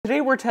Today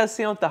we're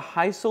testing out the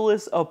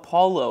Hysolis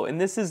Apollo, and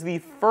this is the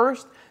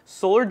first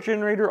solar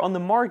generator on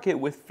the market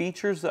with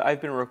features that I've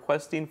been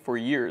requesting for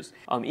years.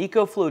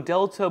 Ecoflow,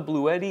 Delta,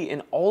 Bluetti,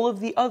 and all of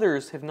the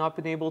others have not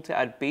been able to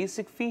add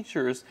basic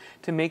features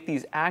to make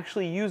these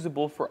actually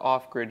usable for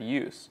off-grid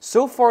use.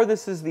 So far,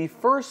 this is the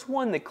first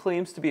one that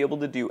claims to be able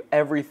to do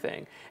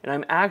everything, and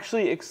I'm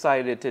actually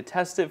excited to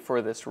test it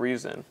for this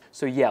reason.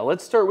 So yeah,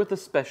 let's start with the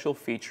special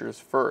features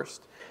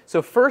first.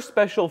 So first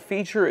special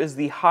feature is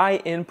the high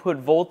input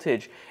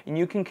voltage, and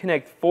you can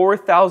connect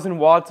 4,000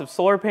 watts of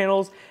solar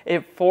panels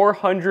at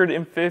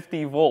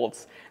 450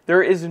 volts.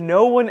 There is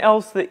no one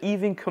else that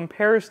even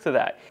compares to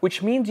that,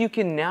 which means you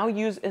can now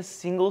use a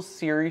single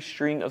series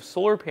string of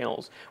solar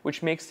panels,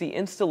 which makes the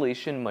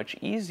installation much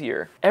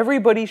easier.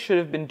 Everybody should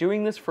have been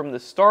doing this from the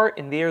start,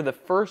 and they are the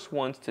first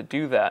ones to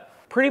do that.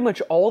 Pretty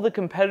much all the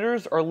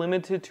competitors are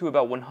limited to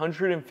about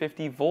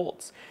 150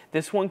 volts.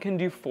 This one can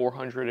do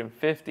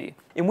 450.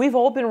 And we've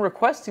all been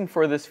requesting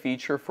for this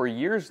feature for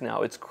years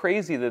now. It's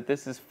crazy that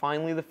this is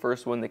finally the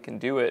first one that can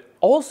do it.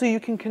 Also, you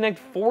can connect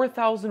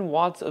 4,000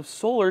 watts of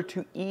solar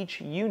to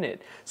each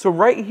unit. So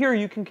right here,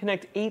 you can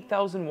connect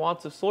 8,000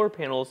 watts of solar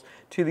panels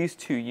to these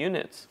two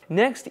units.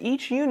 Next,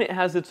 each unit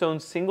has its own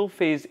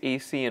single-phase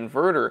AC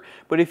inverter,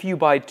 but if you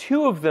buy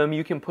two of them,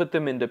 you can put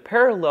them into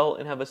parallel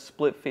and have a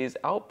split-phase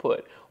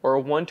output, or a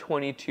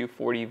 120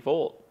 240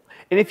 volt.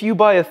 And if you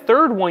buy a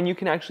third one, you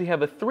can actually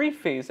have a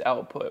three-phase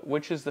output,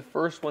 which is the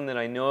first one that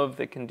I know of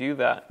that can do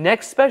that.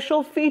 Next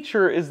special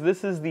feature is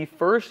this is the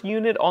first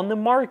unit on the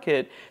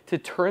market to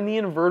turn the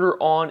inverter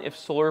on if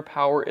solar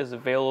power is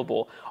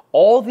available.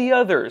 All the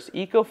others,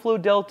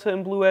 Ecoflow, Delta,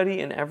 and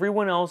Bluetti, and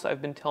everyone else,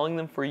 I've been telling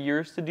them for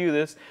years to do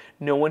this,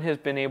 no one has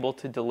been able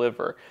to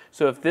deliver.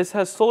 So if this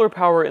has solar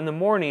power in the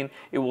morning,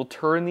 it will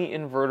turn the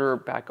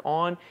inverter back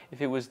on if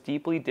it was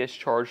deeply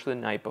discharged the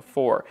night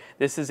before.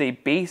 This is a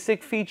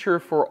basic feature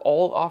for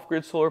all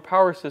off-grid solar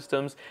power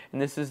systems, and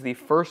this is the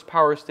first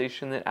power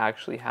station that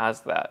actually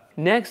has that.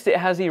 Next, it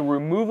has a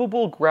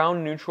removable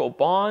ground neutral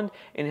bond,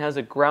 and it has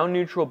a ground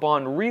neutral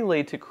bond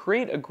relay to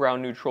create a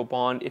ground neutral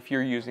bond if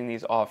you're using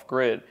these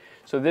off-grid.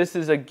 So this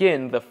is,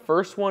 again, the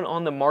first one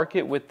on the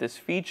market with this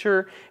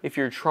feature. If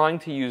you're trying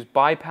to use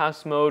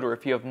bypass mode, or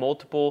if you have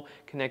multiple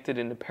connected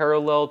into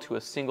parallel to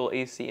a single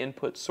AC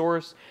input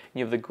source, and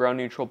you have the ground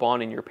neutral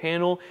bond in your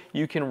panel,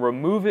 you can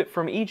remove it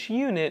from each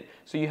unit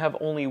so you have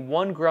only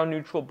one ground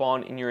neutral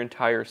bond in your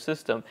entire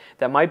system.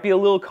 That might be a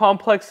little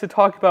complex to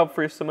talk about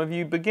for some of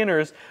you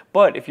beginners,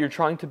 but if you're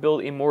trying to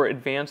build a more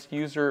advanced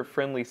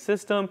user-friendly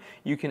system,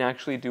 you can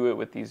actually do it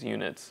with these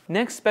units.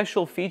 Next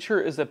special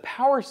feature is a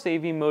power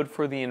saving mode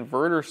for the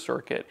inverter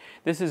circuit.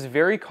 This is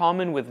very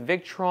common with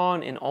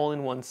Victron and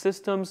all-in-one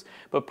systems,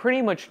 but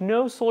pretty much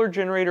no solar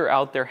generator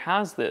out there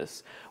has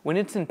this. When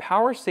it's in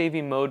power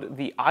saving mode,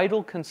 the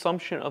idle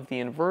consumption of the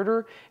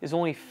inverter is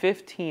only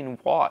 15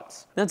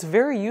 watts. That's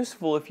very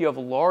useful if you have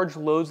large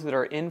loads that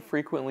are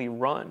infrequently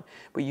run,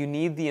 but you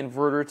need the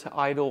inverter to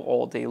idle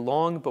all day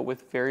long, but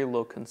with very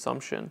low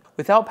consumption.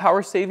 Without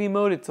power saving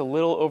mode, it's a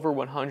little over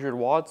 100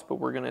 watts, but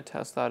we're going to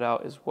test that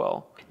out as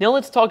well. Now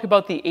let's talk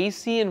about the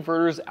AC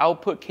inverter's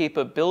output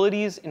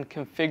capabilities and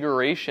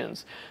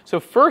configurations. So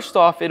first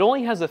off, it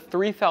only has a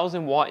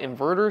 3,000 watt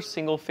inverter,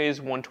 single phase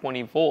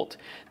 120 volt.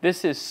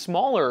 This is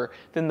smaller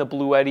than the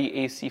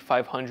Bluetti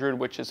AC500,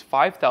 which is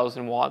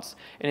 5,000 watts,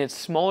 and it's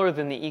smaller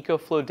than the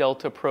Ecoflow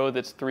Delta Pro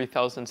that's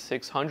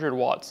 3,600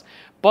 watts.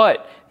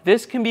 But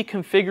this can be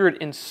configured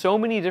in so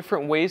many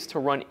different ways to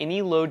run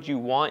any load you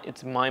want,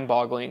 it's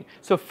mind-boggling.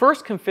 So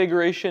first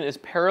configuration is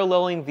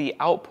paralleling the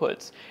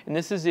outputs, and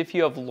this is if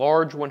you have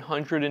large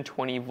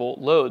 120 volt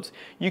loads.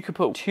 You could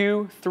put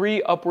 2,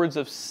 3, upwards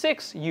of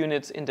 6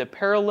 units into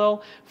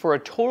parallel for a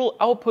total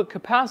output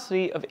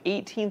capacity of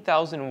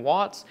 18,000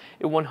 watts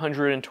at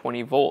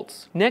 120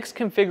 volts. Next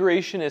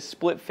configuration is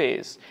split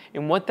phase,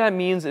 and what that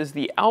means is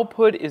the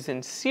output is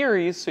in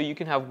series, so you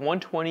can have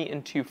 120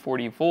 and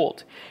 240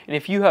 volt. And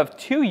if you have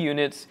 2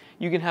 units,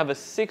 you can have a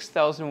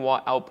 6,000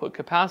 watt output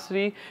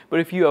capacity, but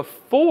if you have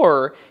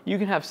 4, you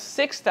can have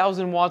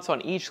 6,000 watts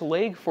on each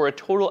leg for a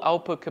total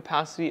output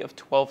capacity of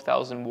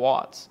 12,000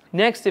 watts.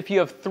 Next, if you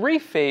have 3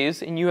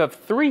 phase and you have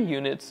 3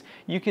 units,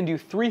 you can do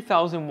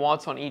 3,000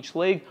 watts on each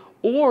leg,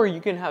 or you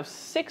can have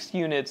 6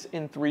 units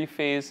in 3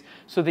 phase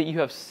so that you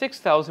have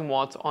 6,000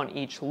 watts on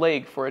each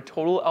leg for a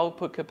total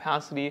output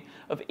capacity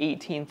of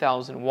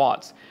 18,000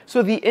 watts.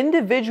 So the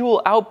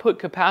individual output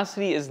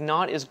capacity is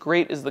not as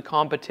great as the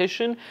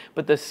competition,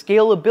 but the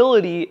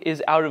scalability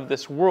is out of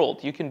this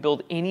world. You can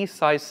build any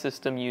size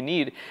system you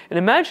need. And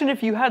imagine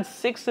if you had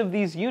 6 of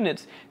these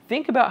units.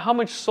 Think about how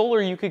much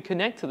solar you could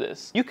connect to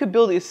this. You could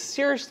build a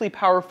seriously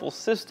powerful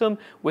system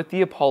with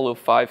the Apollo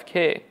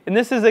 5K. And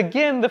this is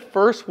again the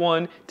first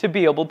one to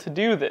be able to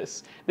do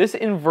this. This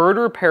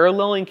inverter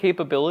paralleling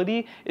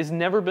capability has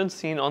never been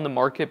seen on the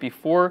market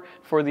before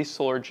for these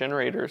solar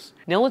generators.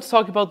 Now let's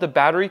talk about the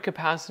battery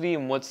capacity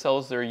and what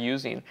cells they're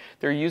using.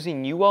 They're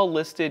using UL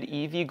listed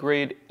EV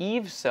grade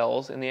EVE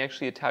cells, and they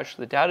actually attach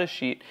to the data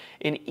sheet.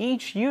 And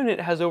each unit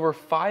has over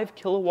 5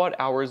 kilowatt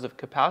hours of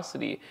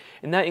capacity.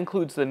 And that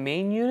includes the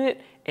main unit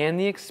and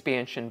the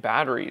expansion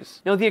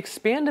batteries. Now, the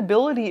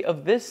expandability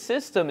of this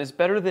system is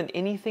better than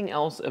anything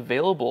else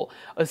available.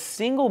 A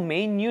single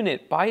main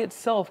unit by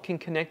itself can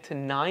connect to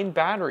 9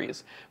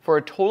 batteries for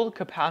a total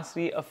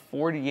capacity of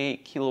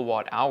 48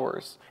 kilowatt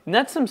hours. And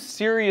that's some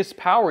serious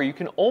power. You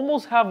can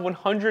almost have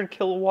 100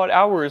 kilowatt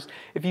hours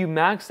if you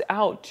max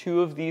out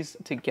 2 of these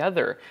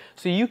together.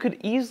 So you could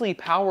easily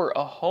power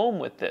a home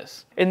with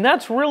this. And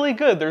that's really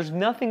good. There's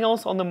nothing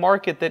else on the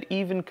market that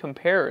even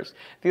compares.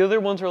 The other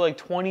ones are like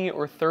 20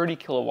 or 30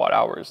 kilowatt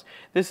hours.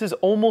 This is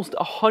almost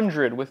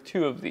 100 with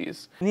 2 of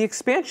these. And the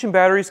expansion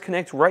batteries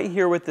connect right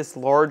here with this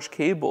large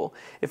cable.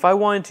 If I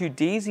wanted to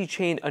daisy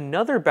chain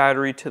another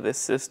battery to this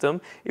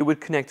system, it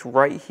would connect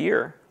right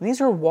here. And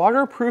these are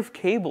waterproof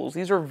cables.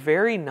 These are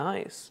very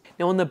nice.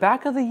 Now on the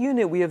back of the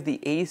unit, we have the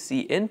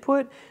AC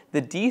input,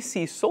 the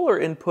DC solar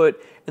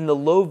input, and the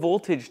low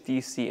voltage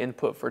DC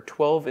input for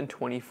 12 and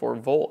 24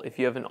 volt if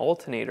you have an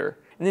alternator.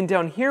 And then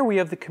down here we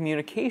have the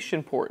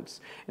communication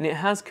ports, and it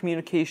has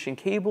communication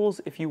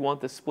cables if you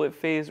want the split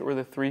phase or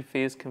the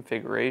 3-phase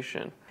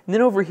configuration. And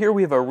then over here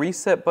we have a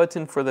reset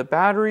button for the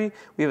battery,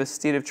 we have a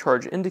state of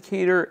charge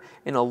indicator,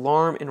 an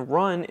alarm and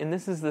run, and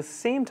this is the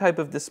same type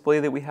of display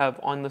that we have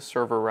on the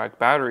server rack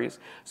batteries,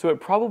 so it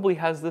probably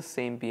has the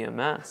same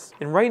BMS.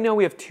 And right now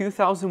we have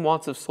 2,000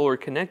 watts of solar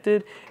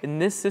connected,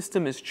 and this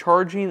system is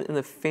charging and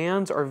the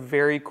fans are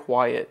very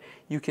quiet.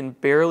 You can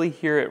barely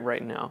hear it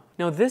right now.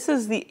 Now this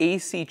is the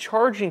AC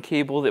charging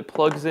cable that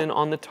plugs in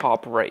on the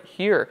top right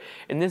here,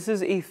 and this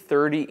is a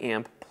 30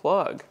 amp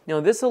plug.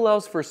 Now this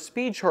allows for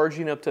speed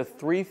charging up to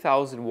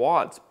 3,000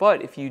 watts,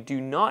 but if you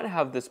do not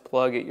have this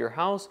plug at your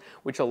house,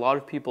 which a lot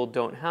of people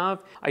don't have,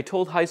 I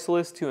told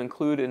Hysolis to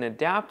include an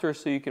adapter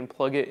so you can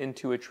plug it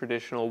into a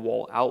traditional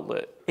wall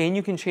outlet. And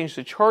you can change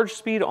the charge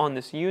speed on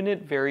this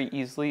unit very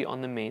easily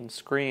on the main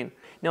screen.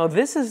 Now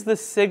this is the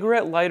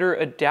cigarette lighter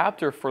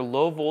adapter for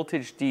low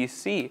voltage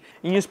DC.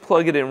 You just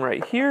plug it in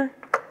right here.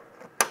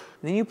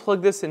 Then you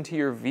plug this into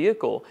your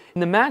vehicle.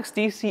 And the max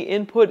DC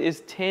input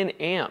is 10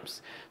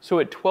 amps. So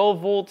at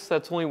 12 volts,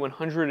 that's only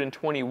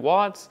 120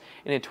 watts.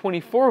 And at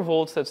 24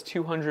 volts, that's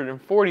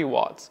 240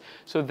 watts.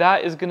 So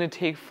that is gonna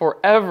take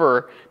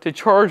forever to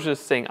charge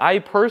this thing. I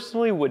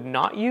personally would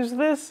not use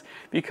this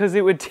because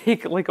it would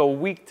take like a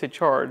week to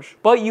charge.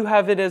 But you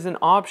have it as an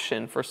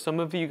option for some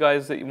of you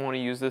guys that you wanna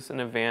use this in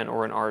a van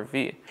or an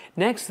RV.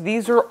 Next,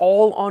 these are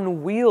all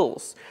on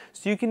wheels.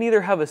 So you can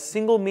either have a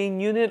single main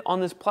unit on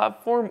this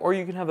platform or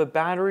you can have a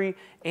battery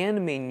and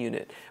a main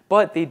unit.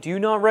 But they do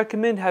not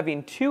recommend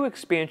having 2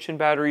 expansion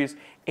batteries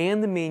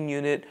and the main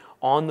unit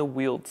on the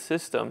wheeled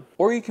system.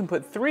 Or you can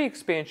put 3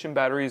 expansion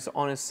batteries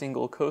on a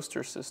single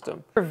coaster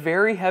system. They're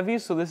very heavy,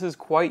 so this is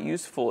quite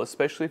useful,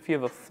 especially if you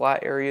have a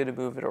flat area to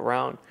move it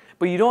around.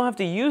 But you don't have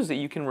to use it.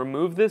 You can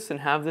remove this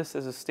and have this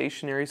as a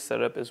stationary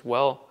setup as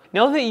well.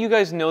 Now that you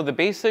guys know the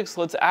basics,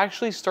 let's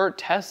actually start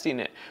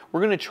testing it. We're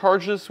going to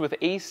charge this with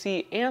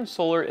AC and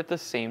solar at the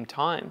same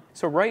time.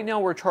 So right now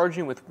we're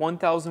charging with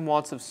 1,000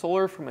 watts of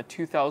solar from a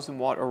 2,000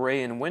 watt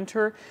array in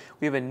winter.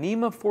 We have a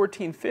NEMA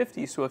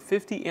 1450, so a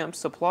 50 amp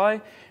supply,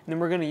 and then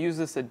we're going to use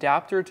this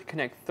adapter to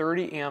connect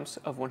 30 amps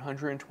of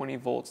 120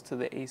 volts to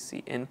the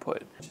AC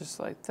input.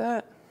 Just like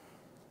that.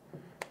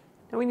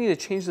 Now we need to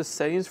change the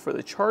settings for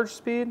the charge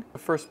speed.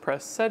 First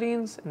press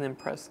settings and then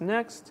press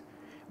next.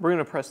 We're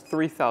going to press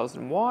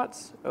 3,000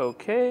 watts,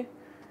 okay,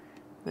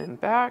 then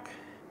back.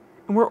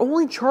 And we're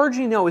only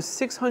charging now with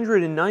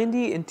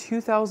 690 and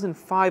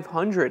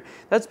 2,500.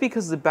 That's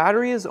because the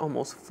battery is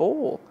almost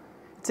full.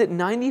 It's at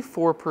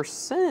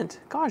 94%.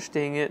 Gosh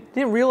dang it.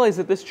 Didn't realize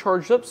that this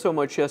charged up so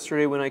much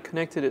yesterday when I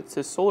connected it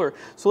to solar.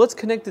 So let's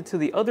connect it to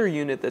the other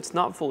unit that's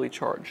not fully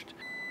charged.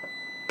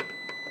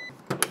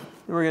 And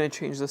we're going to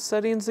change the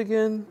settings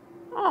again.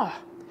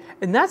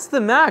 And that's the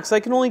max. I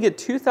can only get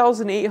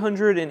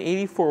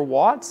 2,884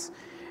 watts,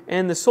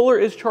 and the solar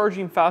is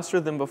charging faster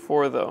than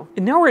before though.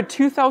 And now we're at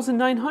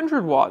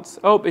 2,900 watts.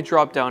 Oh, it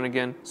dropped down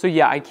again. So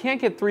yeah, I can't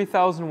get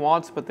 3,000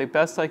 watts, but the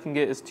best I can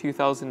get is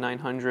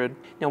 2,900.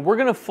 Now we're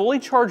gonna fully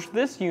charge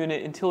this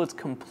unit until it's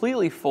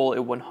completely full at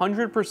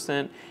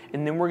 100%,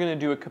 and then we're gonna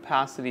do a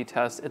capacity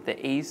test at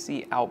the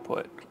AC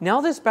output.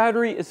 Now this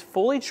battery is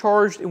fully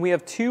charged and we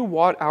have 2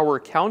 watt-hour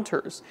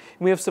counters.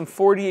 And we have some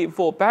 48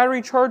 volt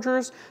battery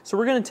chargers, so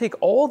we're gonna take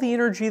all the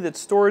energy that's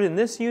stored in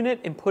this unit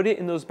and put it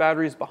in those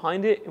batteries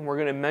behind it, and we're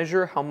gonna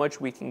measure how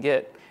much we can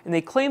get. And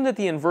they claim that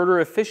the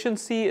inverter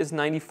efficiency is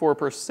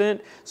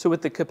 94%, so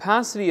with the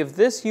capacity of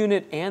this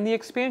unit and the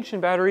expansion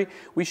battery,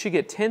 we should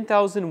get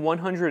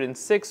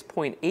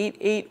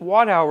 10,106.88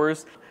 watt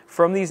hours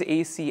from these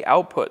AC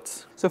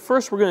outputs. So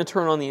first we're going to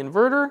turn on the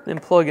inverter, then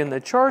plug in the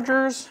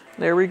chargers.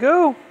 There we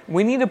go.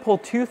 We need to pull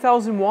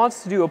 2,000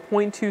 watts to do a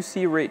 0.2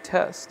 C rate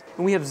test.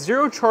 And we have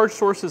 0 charge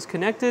sources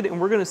connected,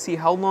 and we're going to see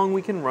how long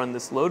we can run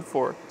this load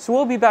for. So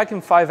we'll be back in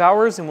 5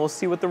 hours and we'll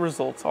see what the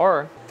results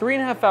are.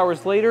 3.5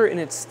 hours later and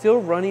it's still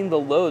running the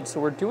load, so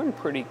we're doing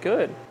pretty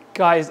good.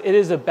 Guys, it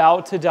is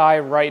about to die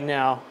right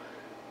now.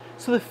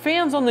 So the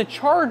fans on the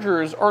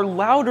chargers are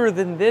louder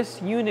than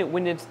this unit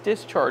when it's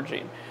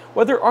discharging,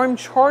 Whether I'm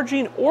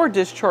charging or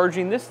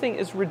discharging, this thing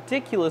is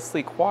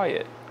ridiculously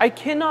quiet. I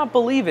cannot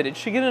believe it. It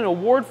should get an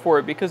award for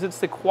it because it's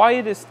the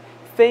quietest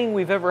thing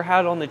we've ever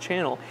had on the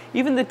channel.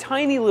 Even the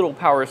tiny little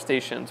power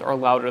stations are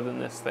louder than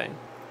this thing.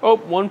 Oh,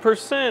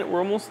 1%, we're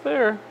almost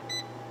there.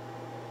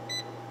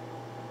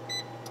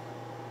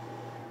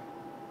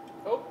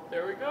 Oh,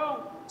 there we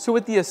go. So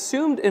with the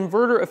assumed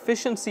inverter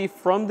efficiency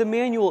from the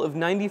manual of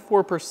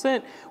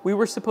 94%, we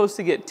were supposed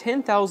to get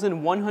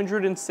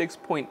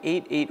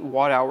 10,106.88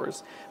 watt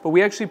hours, but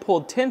we actually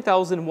pulled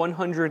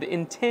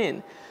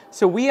 10,110.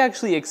 So we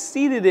actually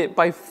exceeded it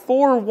by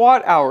 4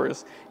 watt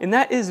hours, and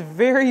that is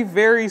very,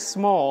 very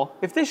small.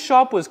 If this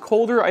shop was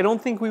colder, I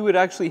don't think we would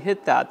actually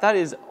hit that. That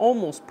is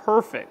almost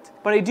perfect.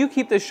 But I do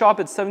keep this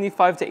shop at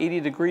 75 to 80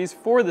 degrees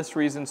for this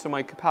reason, so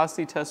my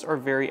capacity tests are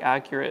very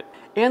accurate.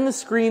 And the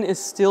screen is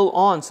still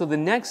on, so the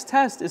next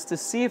test is to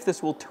see if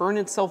this will turn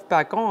itself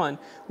back on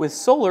with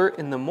solar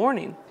in the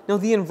morning. Now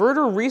the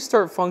inverter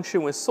restart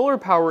function with solar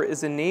power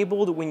is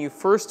enabled when you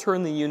first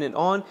turn the unit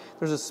on.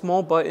 There's a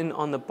small button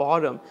on the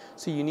bottom,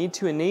 so you need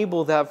to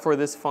enable that for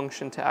this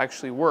function to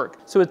actually work.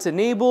 So it's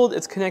enabled,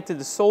 it's connected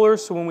to solar,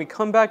 so when we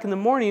come back in the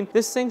morning,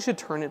 this thing should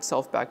turn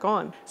itself back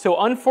on. So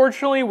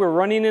unfortunately, we're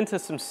running into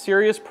some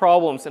serious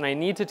problems, and I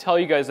need to tell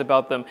you guys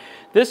about them.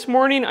 This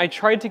morning, I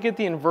tried to get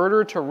the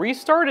inverter to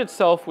restart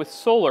itself with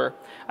solar.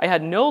 I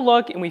had no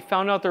luck, and we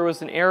found out there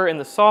was an error in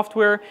the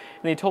software,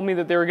 and they told me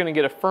that they were going to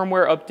get a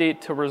firmware update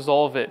to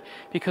resolve it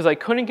because I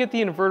couldn't get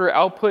the inverter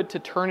output to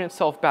turn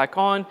itself back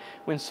on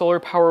when solar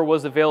power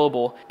was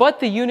available.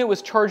 But the unit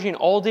was charging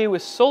all day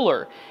with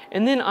solar,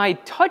 and then I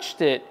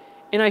touched it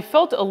and I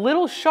felt a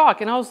little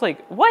shock, and I was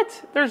like,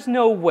 what? There's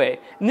no way.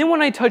 And then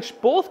when I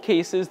touched both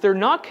cases, they're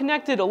not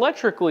connected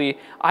electrically,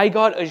 I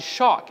got a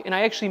shock, and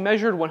I actually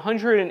measured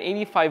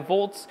 185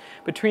 volts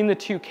between the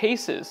two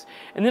cases.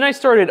 And then I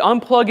started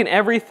unplugging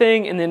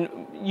everything and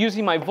then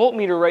using my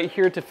voltmeter right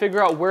here to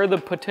figure out where the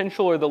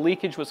potential or the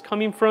leakage was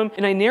coming from.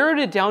 And I narrowed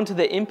it down to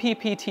the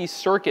MPPT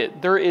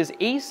circuit. There is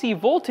AC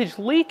voltage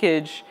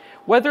leakage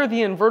whether the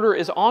inverter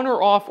is on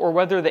or off, or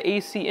whether the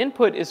AC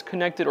input is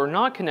connected or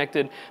not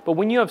connected. But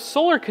when you have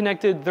solar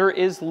connected, there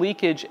is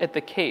leakage at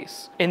the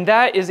case. And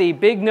that is a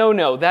big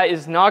no-no. That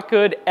is not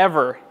good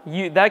ever.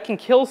 That can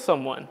kill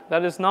someone.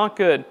 That is not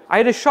good. I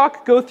had a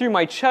shock go through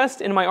my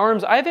chest and my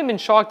arms. I haven't been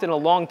shocked in a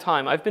long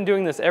time. I've been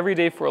doing this every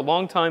day for a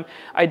long time.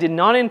 I did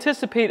not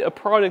anticipate a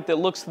product that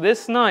looks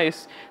this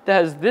nice,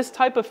 that has this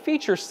type of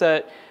feature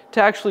set,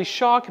 to actually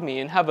shock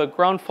me and have a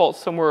ground fault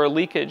somewhere or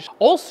leakage.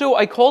 Also,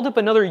 I called up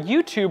another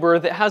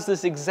YouTuber that has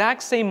this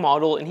exact same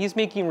model, and he's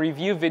making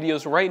review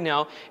videos right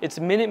now. It's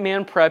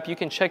Minuteman Prep. You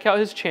can check out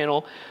his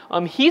channel.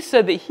 He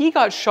said that he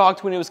got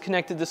shocked when it was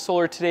connected to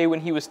solar today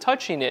when he was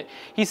touching it.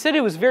 He said it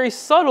was very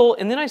subtle,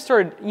 and then I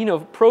started,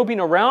 probing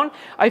around.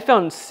 I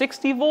found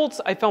 60 volts.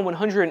 I found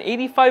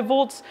 185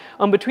 volts.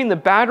 Between the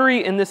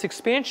battery and this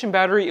expansion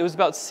battery, it was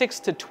about 6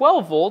 to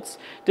 12 volts,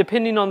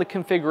 depending on the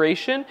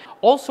configuration.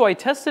 Also, I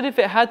tested if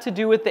it had to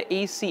do with the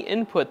AC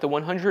input, the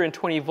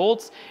 120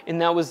 volts,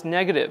 and that was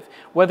negative.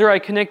 Whether I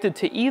connected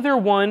to either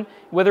one,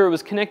 whether it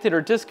was connected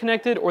or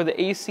disconnected, or the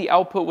AC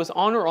output was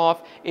on or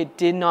off, it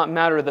did not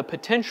matter. The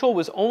potential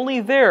was only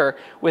there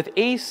with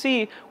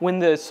AC when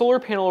the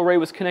solar panel array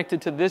was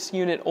connected to this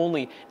unit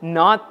only,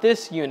 not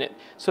this unit.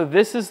 So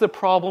this is the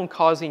problem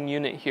causing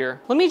unit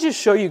here. Let me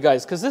just show you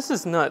guys, because this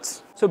is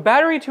nuts. So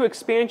battery to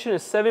expansion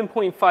is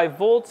 7.5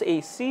 volts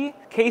AC.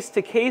 Case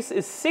to case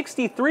is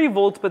 63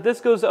 volts, but this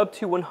goes up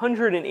to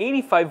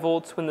 185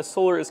 volts when the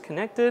solar is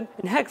connected.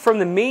 And heck, from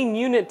the main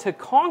unit to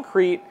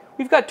concrete,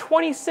 we've got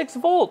 26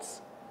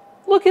 volts.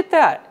 Look at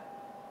that.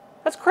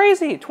 That's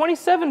crazy,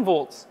 27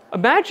 volts.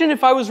 Imagine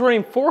if I was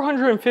running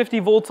 450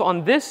 volts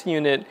on this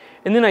unit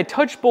and then I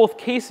touched both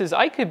cases,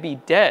 I could be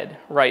dead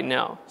right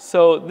now.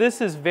 So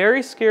this is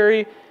very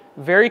scary,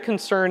 very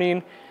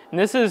concerning. And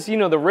this is,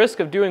 the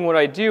risk of doing what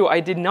I do. I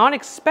did not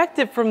expect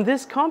it from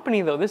this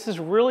company though. This is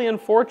really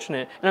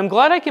unfortunate. And I'm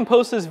glad I can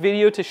post this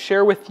video to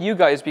share with you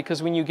guys,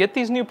 because when you get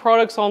these new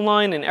products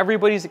online and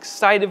everybody's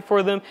excited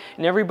for them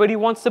and everybody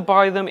wants to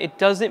buy them, it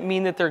doesn't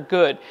mean that they're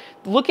good.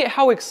 Look at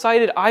how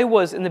excited I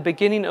was in the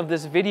beginning of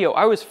this video.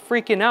 I was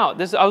freaking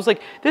out. I was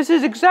like, this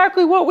is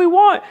exactly what we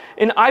want.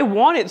 And I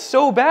want it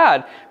so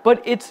bad,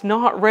 but it's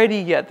not ready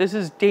yet. This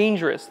is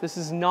dangerous. This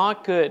is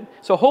not good.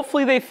 So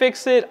hopefully they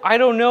fix it. I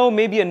don't know,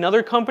 maybe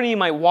another company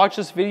might watch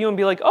this video and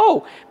be like,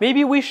 oh,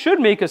 maybe we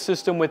should make a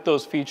system with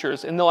those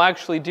features, and they'll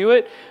actually do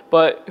it,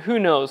 but who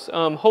knows.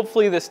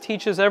 Hopefully this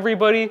teaches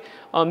everybody.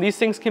 These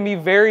things can be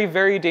very,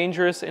 very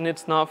dangerous, and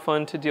it's not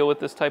fun to deal with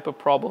this type of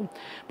problem.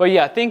 But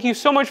yeah, thank you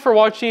so much for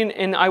watching,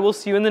 and I will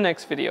see you in the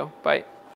next video. Bye.